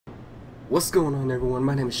What's going on, everyone?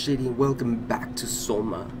 My name is Shady and welcome back to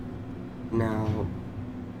Soma. Now,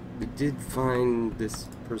 we did find this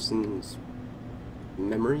person's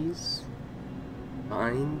memories,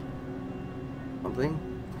 mind, something,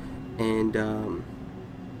 and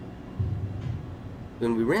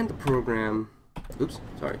when we ran the program,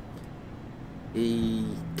 he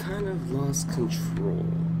kind of lost control,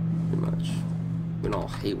 pretty much. Went all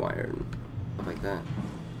haywire and stuff like that.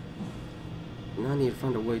 Now I need to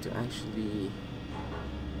find a way to actually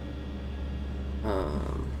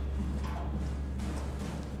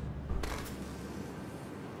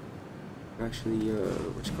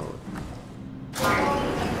what you call it?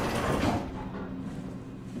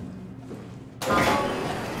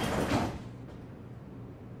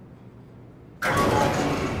 I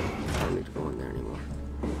don't need to go in there anymore.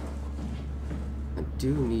 I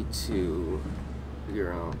do need to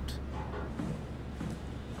figure out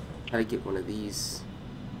how to get one of these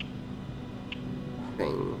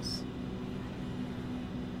things.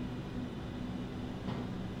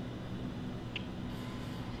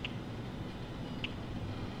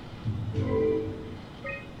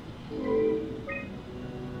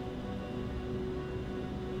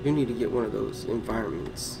 You need to get one of those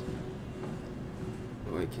environments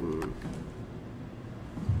so I can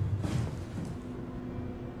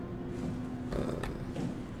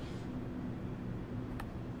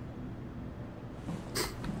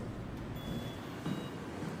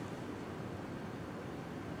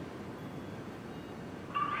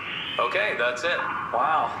Okay, that's it.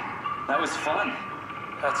 Wow, that was fun.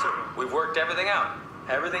 That's it. We've worked everything out.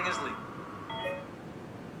 Everything is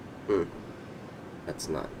legal. That's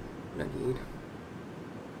not what I need.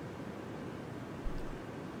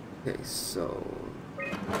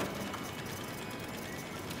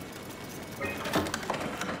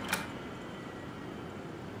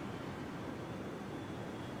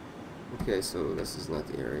 Okay, so this is not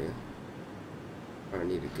the area where I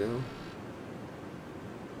need to go.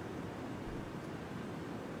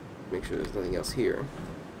 Make sure there's nothing else here.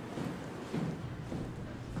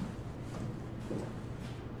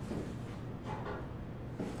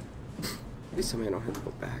 Please tell me I don't have to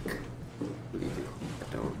go back. Believe you, I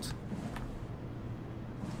don't.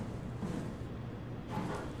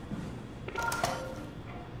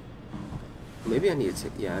 Maybe I need to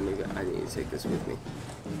take, yeah, maybe I need to take this with me.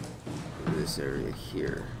 This area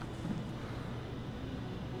here.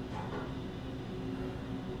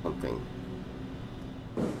 Something.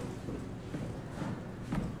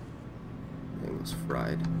 Thing was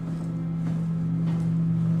fried.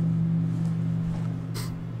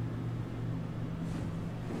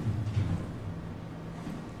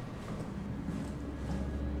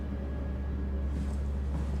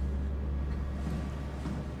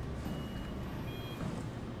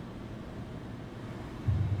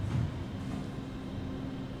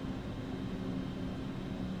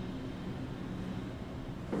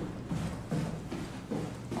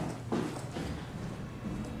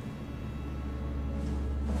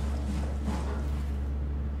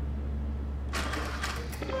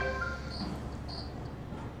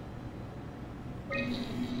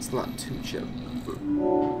 It's not too chill.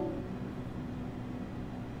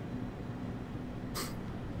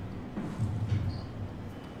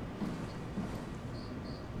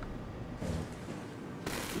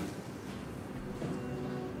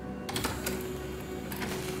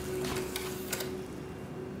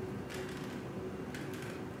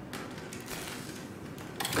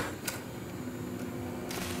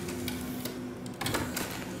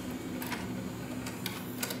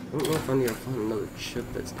 I don't know if I need to find another chip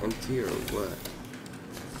that's empty or what.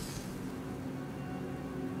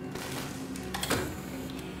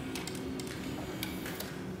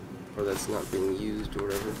 Or that's not being used or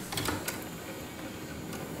whatever.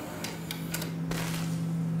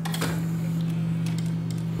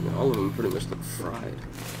 You know, all of them pretty much look fried.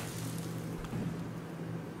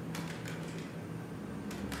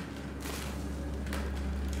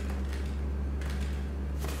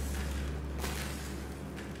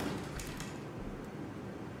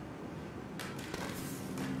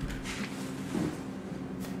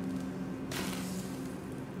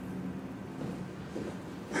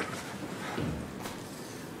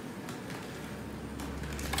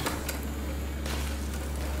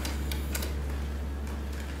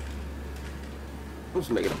 I'm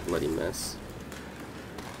just making a bloody mess.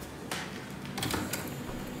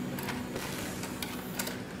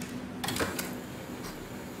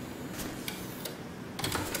 I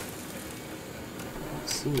don't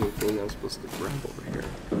see anything I'm supposed to grab over here.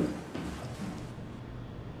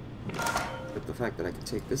 Except the fact that I can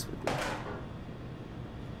take this with me.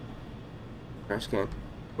 Trash can.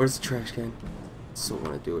 Where's the trash can? So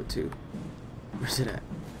wanna do it too. Where's it at?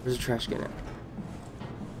 Where's the trash can at?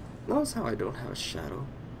 Notice how I don't have a shadow.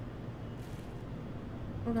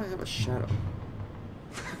 Why don't I have a shadow?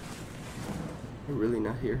 I'm really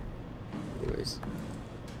not here. Anyways.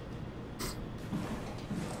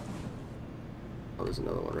 Oh, there's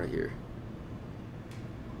another one right here.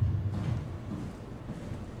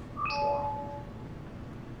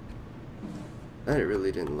 That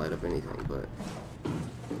really didn't light up anything, but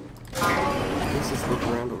let's just look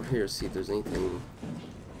around over here, see if there's anything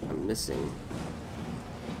I'm missing.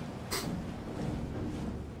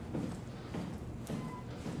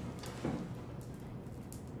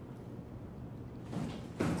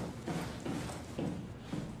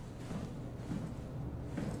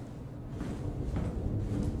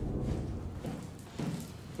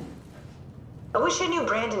 I wish I knew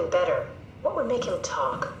Brendon better. What would make him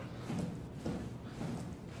talk?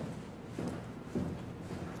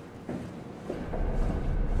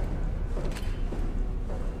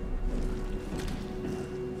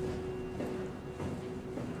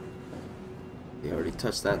 They already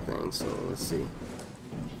touched that thing, so let's see.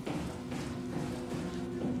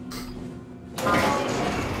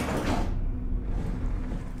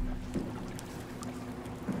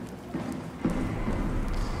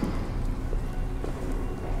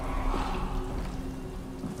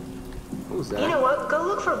 What was that? You know what? Go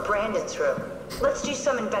look for Brendon's room. Let's do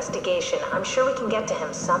some investigation. I'm sure we can get to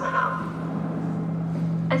him somehow.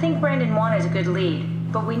 I think Brendon 1 is a good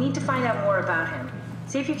lead, but we need to find out more about him.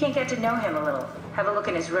 See if you can't get to know him a little. Have a look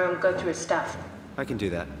in his room, go through his stuff. I can do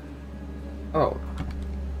that. Oh.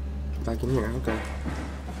 Back in here, okay.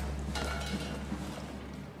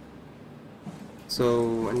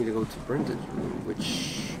 So, I need to go to Brendon's room,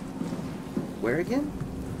 which... Where again?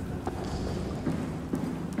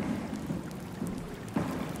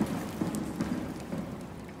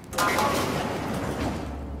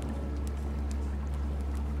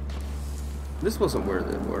 This wasn't where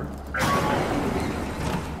they were.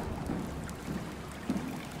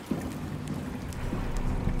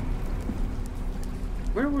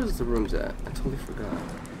 Where was the rooms at? I totally forgot.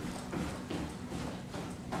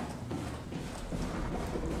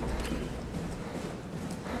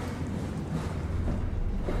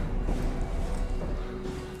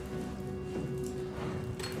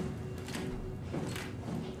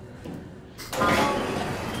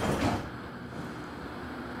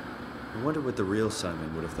 I wonder what the real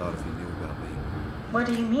Simon would have thought if he knew about me. What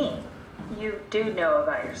do you mean? You do know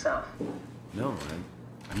about yourself. No,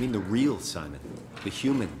 I mean the real Simon. The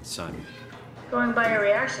human Simon. Going by your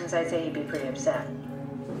reactions, I'd say he'd be pretty upset.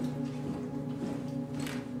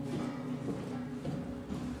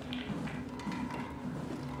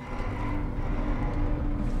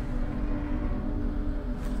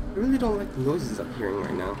 I really don't like the noises I'm hearing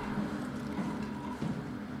right now.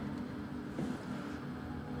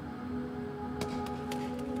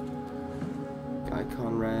 Guy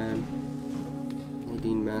Conrad,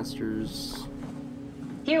 Nadine Masters.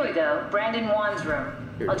 Here we go, Brendon 1's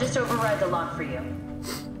room. I'll just override the lock for you.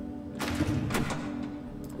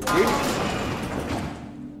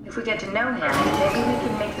 If we get to know him, maybe we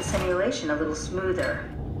can make the simulation a little smoother.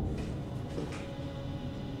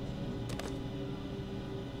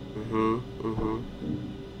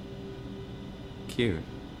 Cute.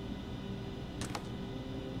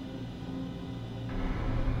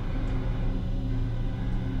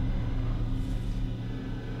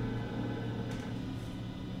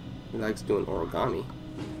 He likes doing origami.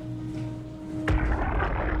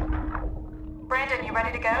 Brendon, you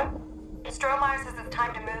ready to go? Strohmeyer says it's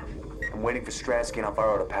time to move. I'm waiting for Stratsky and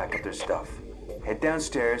Alvaro to pack up their stuff. Head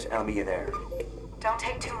downstairs and I'll meet you there. Don't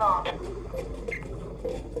take too long.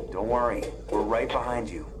 Don't worry, we're right behind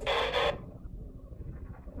you.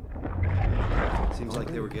 Seems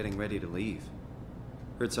like they were getting ready to leave.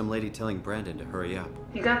 Heard some lady telling Brendon to hurry up.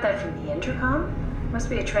 You got that from the intercom? Must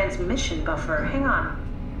be a transmission buffer. Hang on.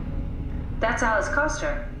 That's Alice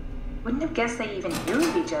Coster. Wouldn't have guessed they even knew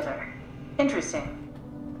of each other. Interesting.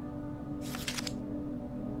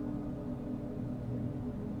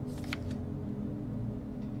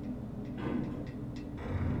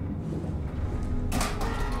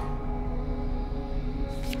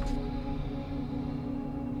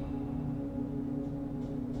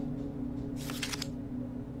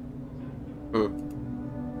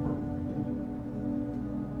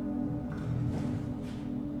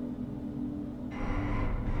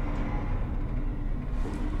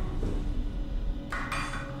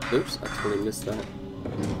 Oops, I totally missed that.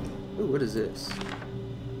 Ooh, what is this?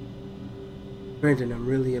 Brendon, I'm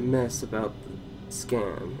really a mess about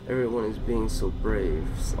Scan. Everyone is being so brave.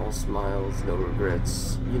 All smiles, no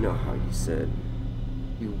regrets. You know how you said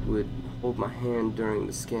you would hold my hand during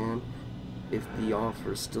the scan. If the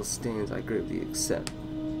offer still stands, I gratefully accept.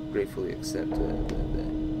 If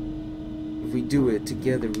we do it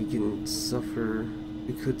together, we could suffer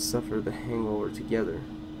the hangover together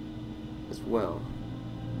as well.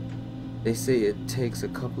 They say it takes a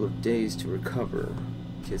couple of days to recover.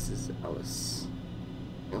 Kisses, Alice.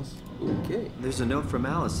 Else? Okay. There's a note from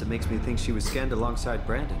Alice that makes me think she was scanned alongside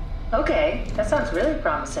Brendon. Okay, that sounds really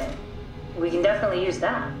promising. We can definitely use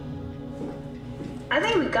that. I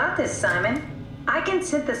think we got this, Simon. I can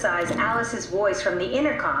synthesize Alice's voice from the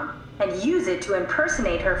intercom and use it to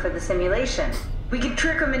impersonate her for the simulation. We can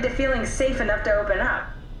trick them into feeling safe enough to open up.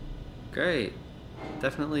 Great.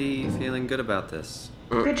 Definitely feeling good about this.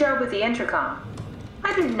 Good job with the intercom.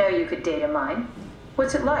 I didn't know you could data mine.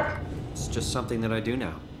 What's it like? It's just something that I do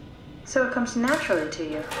now. So it comes naturally to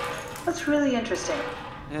you. That's really interesting.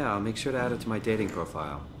 Yeah, I'll make sure to add it to my dating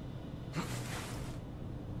profile.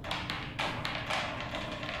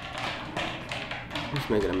 Just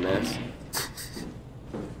making a mess.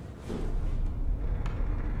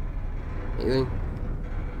 Anything?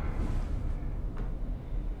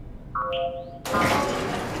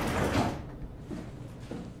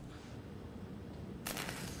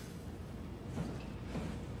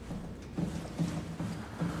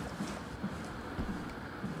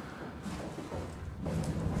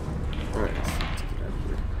 Alright, let's get out of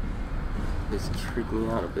here. This freaked me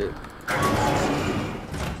out a bit.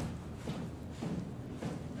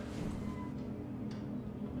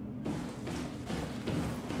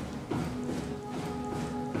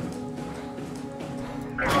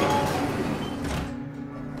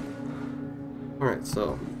 Alright,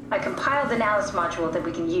 so I compiled an Alice module that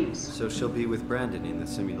we can use. So she'll be with Brendon in the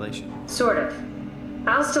simulation. Sort of.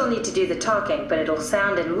 I'll still need to do the talking, but it'll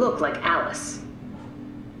sound and look like Alice.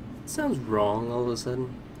 it sounds wrong all of a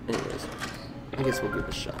sudden. Anyways, I guess we'll give it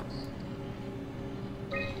a shot.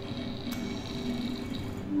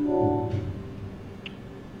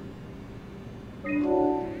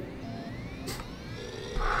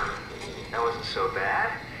 That wasn't so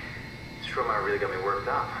bad. Soma really got me worked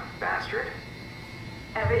up, bastard.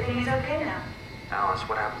 Everything is okay now. Alice,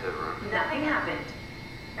 what happened to the room? Nothing happened.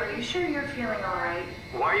 Are you sure you're feeling all right?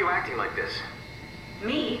 Why are you acting like this?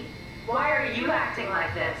 Me? Why are you acting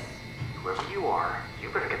like this? Whoever you are, you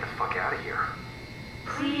better get the fuck out of here.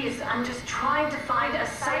 Please, I'm just trying to find a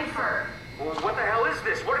cipher. Well, what the hell is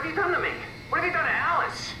this? What have you done to me? What have you done to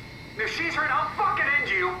Alice? If she's hurt, I'll fucking end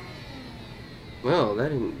you. Well, that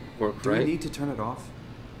didn't work Do right. we need to turn it off?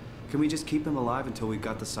 Can we just keep him alive until we've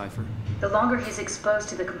got the cipher? The longer he's exposed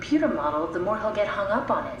to the computer model, the more he'll get hung up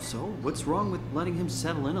on it. So, what's wrong with letting him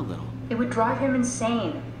settle in a little? It would drive him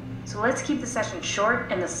insane. So let's keep the session short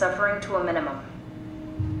and the suffering to a minimum.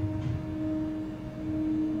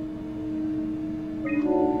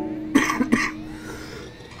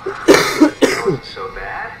 That wasn't so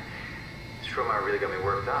bad. Soma really got me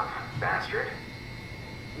worked up, bastard.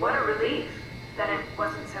 What a relief that it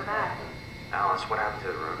wasn't so bad. Alice, what happened to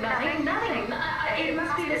the room? Nothing. It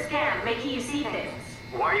must be the scan making you see things.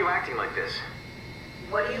 Why are you acting like this?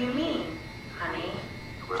 What do you mean, honey?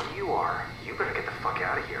 Whoever you are, you better get the fuck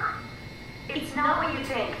out of here. It's not what you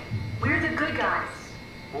think. We're the good guys.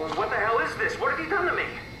 Well, what the hell is this? What have you done to me?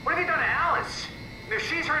 What have you done to Alice? If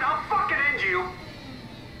she's hurt, I'll fucking end you.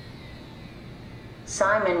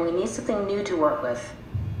 Simon, we need something new to work with.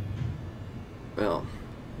 Well,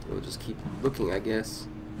 we'll just keep looking, I guess.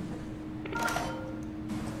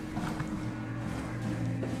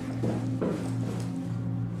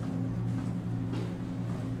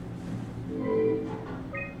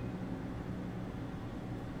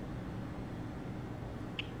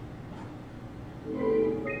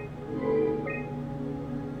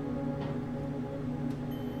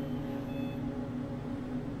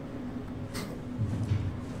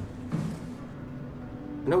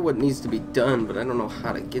 I know what needs to be done, but I don't know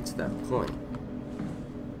how to get to that point.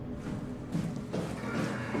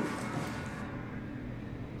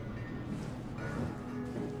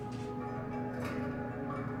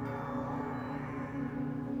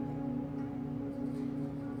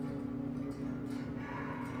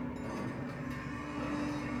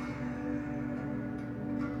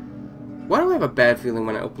 Why do I have a bad feeling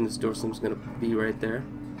when I open this door someone's gonna be right there?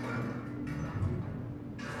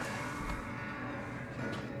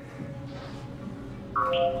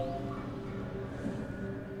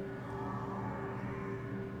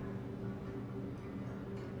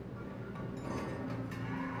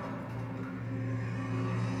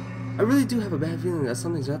 I really do have a bad feeling that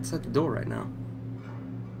something's outside the door right now.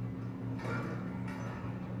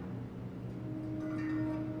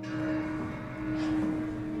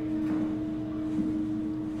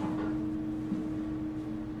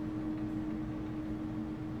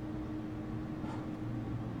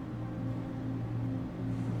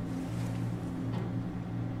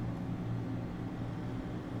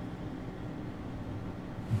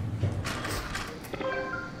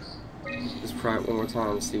 try it one more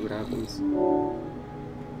time and see what happens.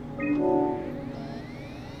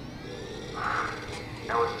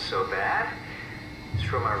 That wasn't so bad.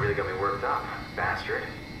 Stromae really got me worked up, bastard.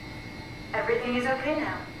 Everything is okay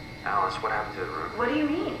now. Alice, what happened to the room? What do you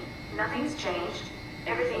mean? Nothing's changed.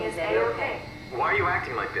 Everything is A-okay. Why are you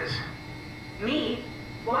acting like this? Me?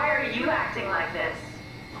 Why are you acting like this?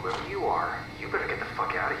 Whoever you are, you better get the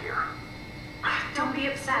fuck out of here. Don't be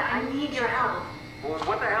upset. I need your help. Well,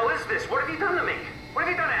 what the hell is this? What have you done to me? What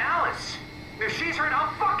have you done to Alice? If she's hurt,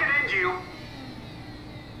 I'll fucking end you.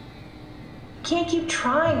 Can't keep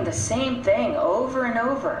trying the same thing over and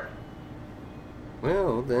over.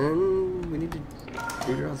 Well, then we need to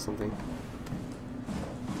figure out something.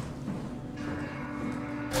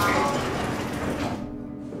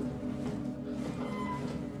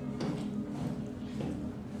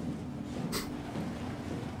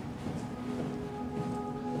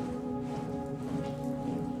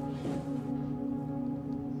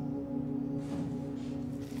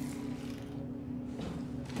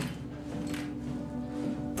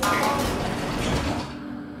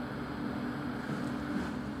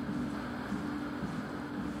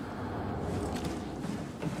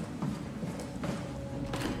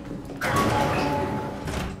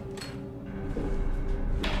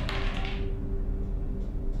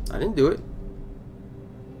 I didn't do it.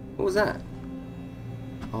 What was that?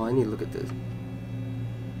 Oh, I need to look at the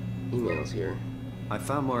emails here. I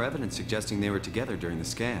found more evidence suggesting they were together during the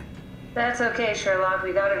scan. That's okay, Sherlock.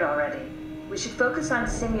 We got it already. We should focus on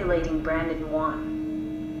simulating Brendon 1.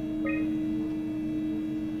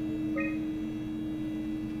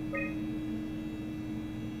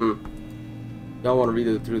 Y'all want to read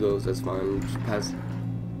it through those, that's fine. Just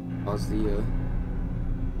pause the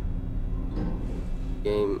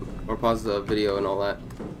game, or pause the video and all that.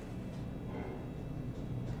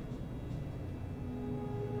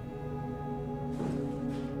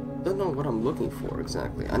 Don't know what I'm looking for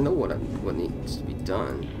exactly. I know what needs to be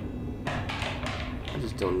done. I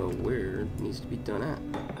just don't know where it needs to be done at.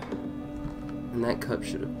 And that cup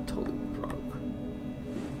should have totally broke.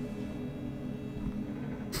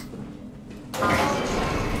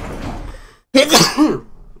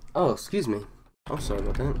 Oh, excuse me. I'm sorry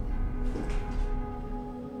about that.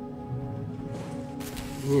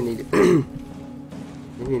 Maybe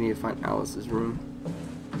I need to find Alice's room.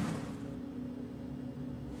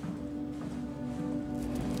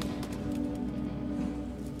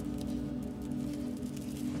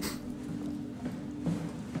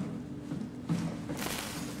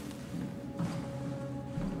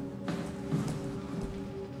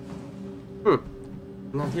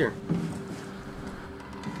 Not here.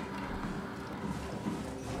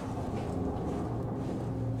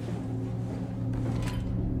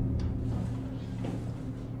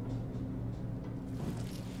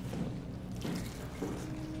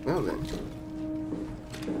 Well then.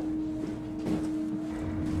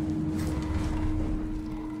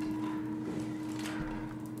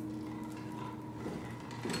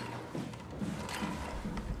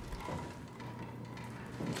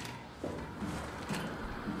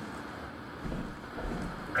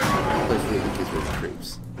 Those really gives me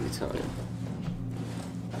creeps, let me tell you.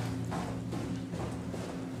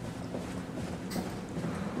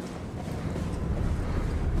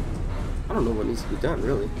 I don't know what needs to be done,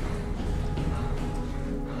 really.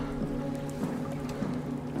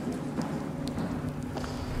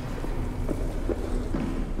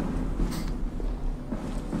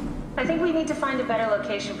 I think we need to find a better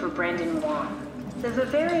location for Brendon 1. The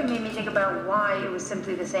vivarium made me think about why it was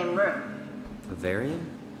simply the same room. Vivarium?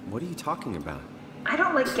 What are you talking about? I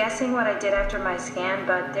don't like guessing what I did after my scan,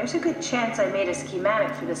 but there's a good chance I made a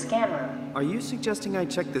schematic for the scan room. Are you suggesting I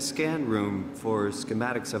check the scan room for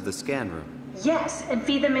schematics of the scan room? Yes, and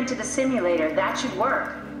feed them into the simulator. That should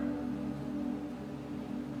work.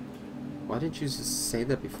 Why didn't you just say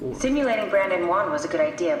that before? Simulating Brendon 1 was a good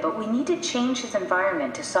idea, but we need to change his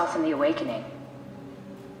environment to soften the awakening.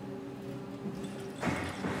 You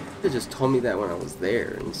could just told me that when I was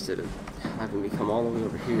there instead of having me come all the way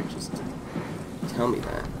over here just to tell me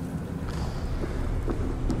that.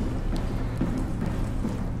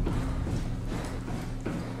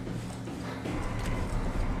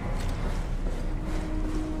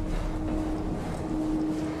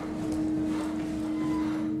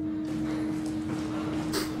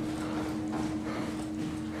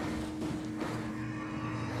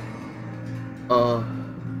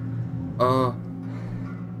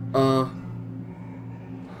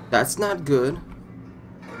 That's not good.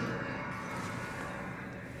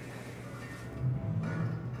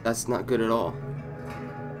 That's not good at all.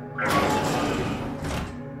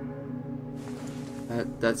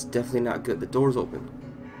 That's definitely not good. The door's open.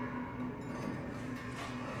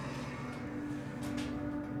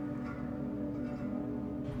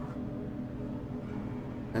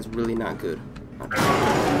 That's really not good.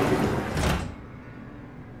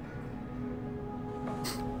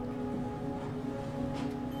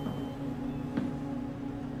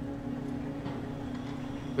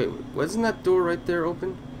 Wait, wasn't that door right there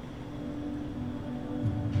open?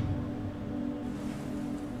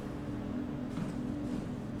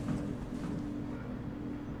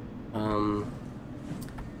 I'm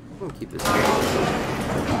gonna keep this.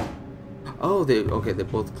 Oh, they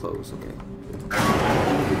both closed. Okay.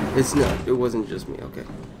 It's not. It wasn't just me. Okay,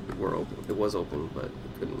 we're open. It was open, but it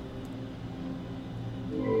couldn't.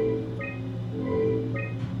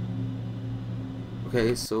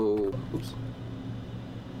 Okay, so oops.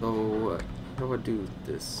 So how do I do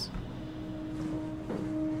this?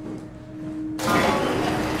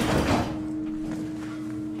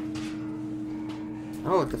 I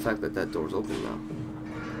don't like the fact that that door's open now.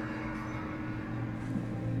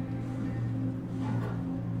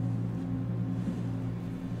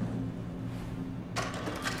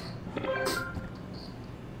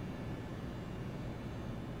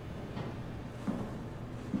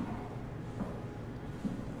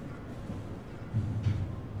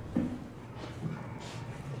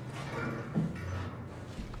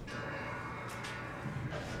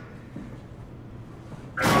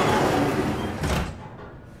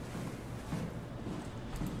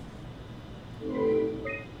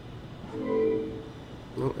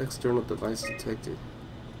 No external device detected.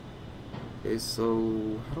 Okay,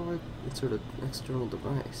 so how do I insert an external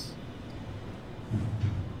device?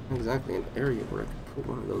 Not exactly an area where I could put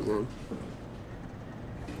one of those in.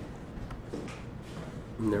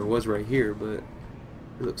 And there was right here, but it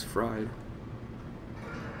looks fried.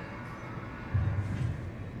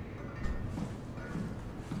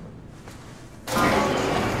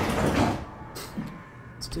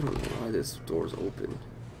 Still don't know why this door's open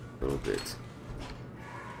a little bit.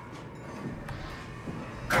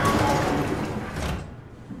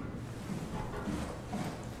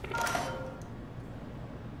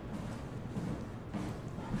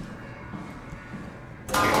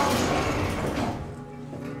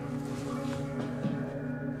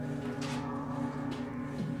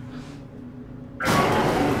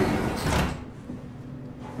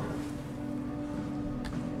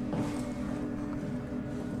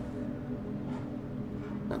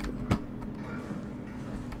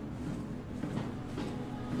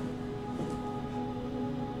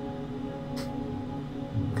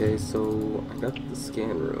 Okay, so I got the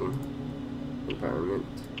scan room environment.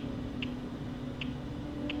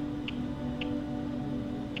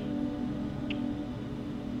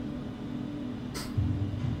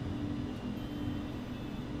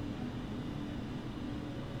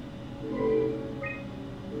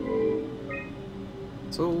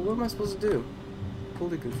 So what am I supposed to do? I'm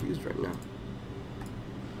totally confused right now.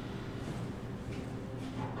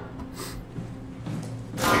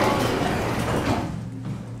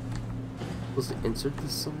 Supposed to insert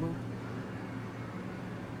this somewhere?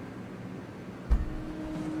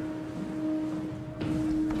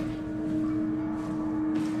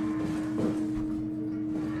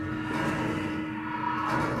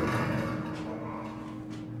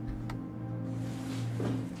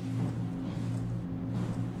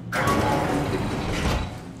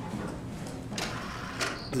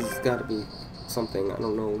 This has got to be something. I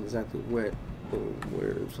don't know exactly where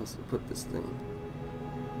I'm supposed to put this thing.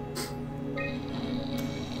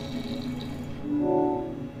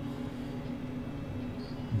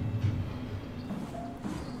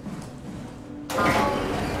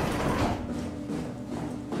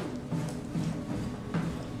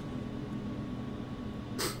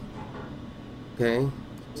 Okay,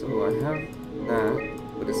 so I have that,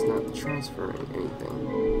 but it's not transferring anything.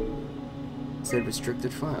 It said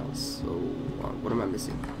restricted files, so what am I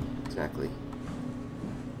missing exactly?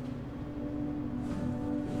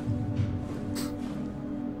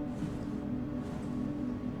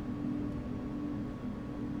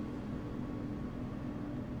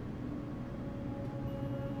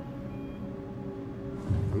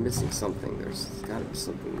 I'm missing something. There's gotta be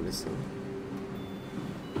something missing.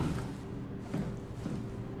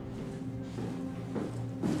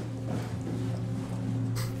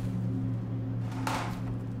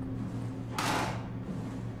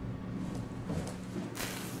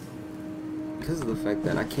 Because of the fact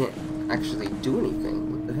that I can't actually do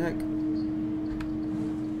anything. What the heck?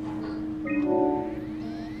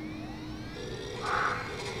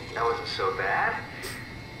 That wasn't so bad.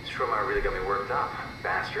 Stromae really got me worked up,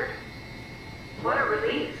 bastard. What a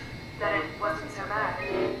relief. Then it wasn't so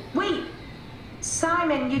bad. Wait!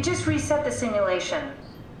 Simon, you just reset the simulation.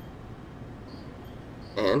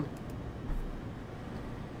 And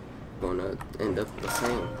gonna end up the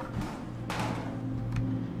same.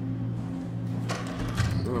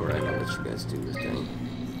 Alright, I'll let you guys do your thing.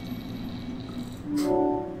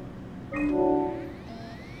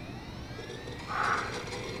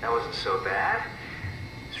 That wasn't so bad.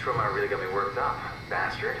 Stromae really got me worked up,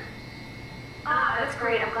 bastard. Ah, that's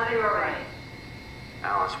great. I'm glad you're alright.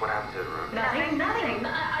 Alice, what happened to the room? Nothing.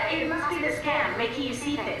 It must be the scan, making you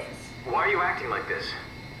see things. Why are you acting like this?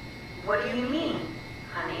 What do you mean,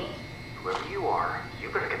 honey? Whoever you are, you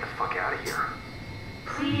better get the fuck out of here.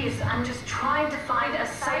 Please, I'm just trying to find a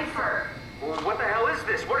cipher. Well, what the hell is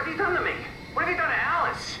this? What have you done to me? What have you done to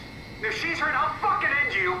Alice? If she's hurt, I'll fucking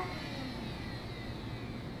end you!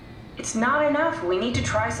 It's not enough. We need to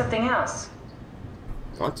try something else.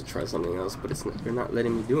 I want to try something else, but it's not, they're not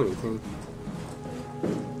letting me do anything.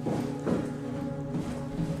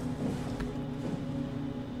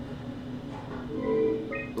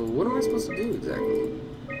 Well, what am I supposed to do exactly?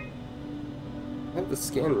 I have the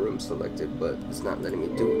scan room selected, but it's not letting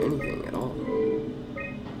me do anything at all.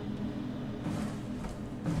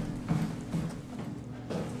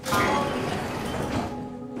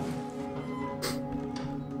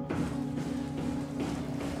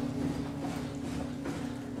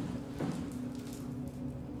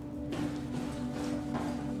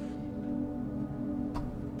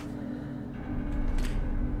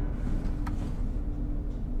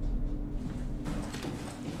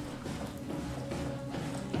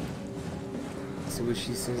 See what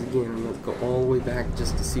she says again. I'm gonna go all the way back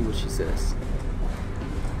just to see what she says.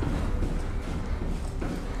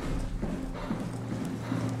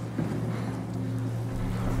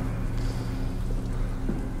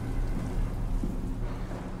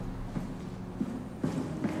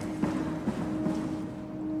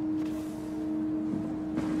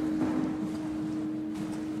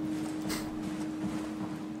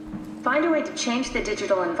 Find a way to change the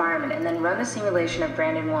digital environment and then run the simulation of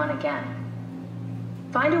Brandon 1 again.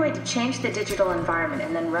 Find a way to change the digital environment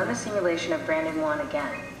and then run the simulation of Brandon 1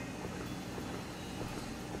 again.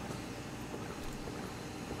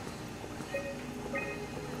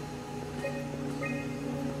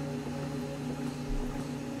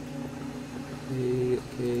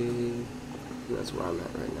 Okay. That's where I'm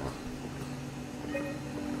at right now.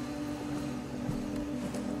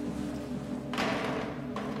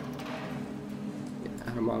 Get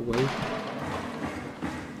out of my way.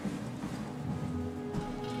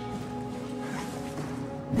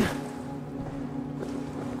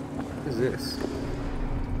 What is this?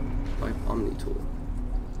 Life Omni tool.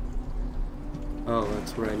 Oh,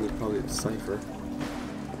 that's where I need probably the cipher.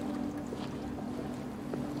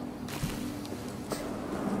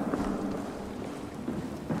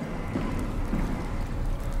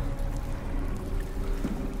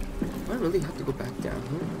 Do I really have to go back down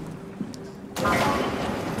here?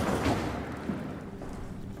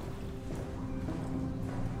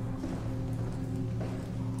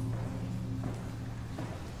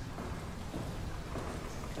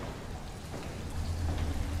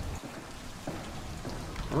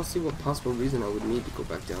 I don't see what possible reason I would need to go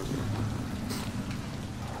back down here.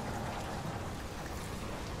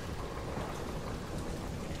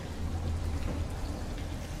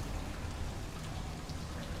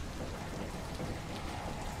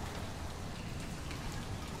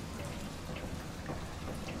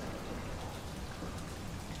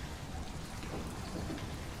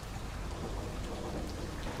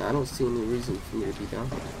 I don't see any reason for me to be down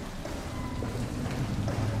here.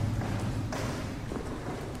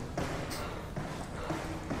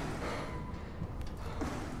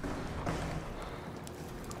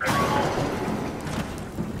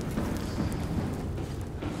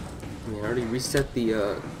 I already reset the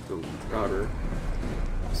router,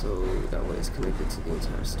 so that way it's connected to the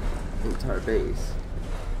entire base.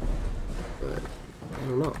 But I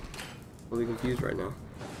don't know. I'm really confused right now.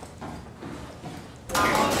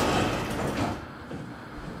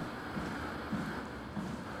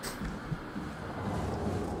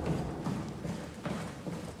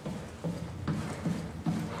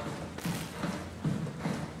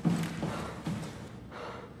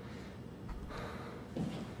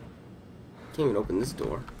 Can't even open this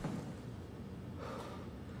door.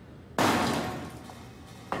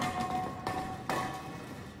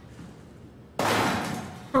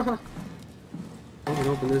 I can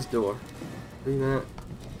open this door. See that?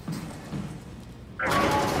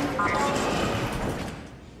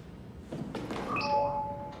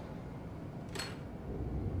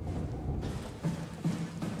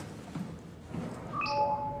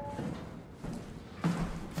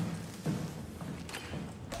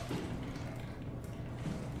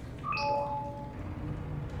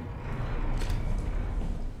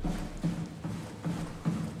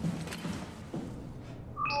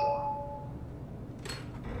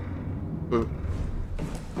 Nothing.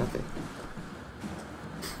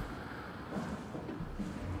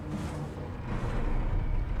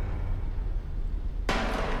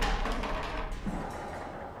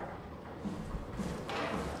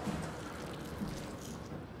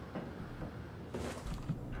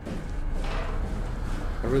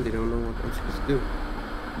 I really don't know what I'm supposed to do.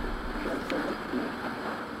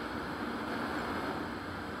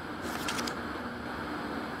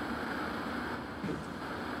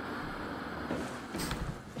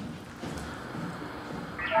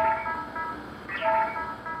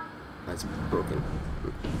 That's broken.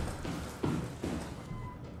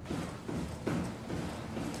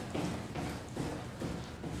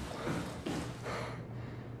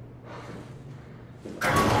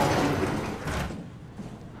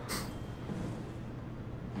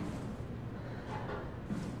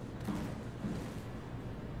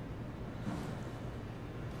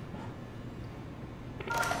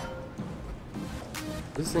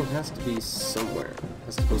 This thing has to be somewhere.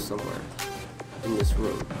 Has to go somewhere in this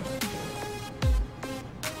room.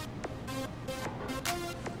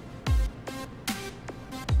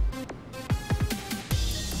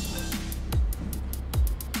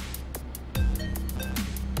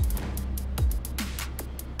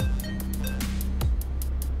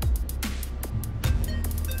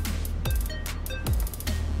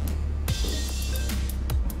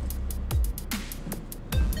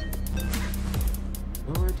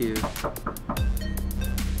 No idea.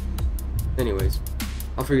 Anyways,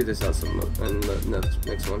 I'll figure this out some in the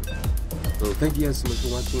next one. So thank you guys so much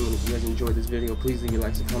for watching, and if you guys enjoyed this video, please leave your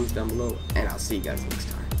likes and comments down below, and I'll see you guys next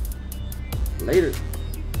time. Later!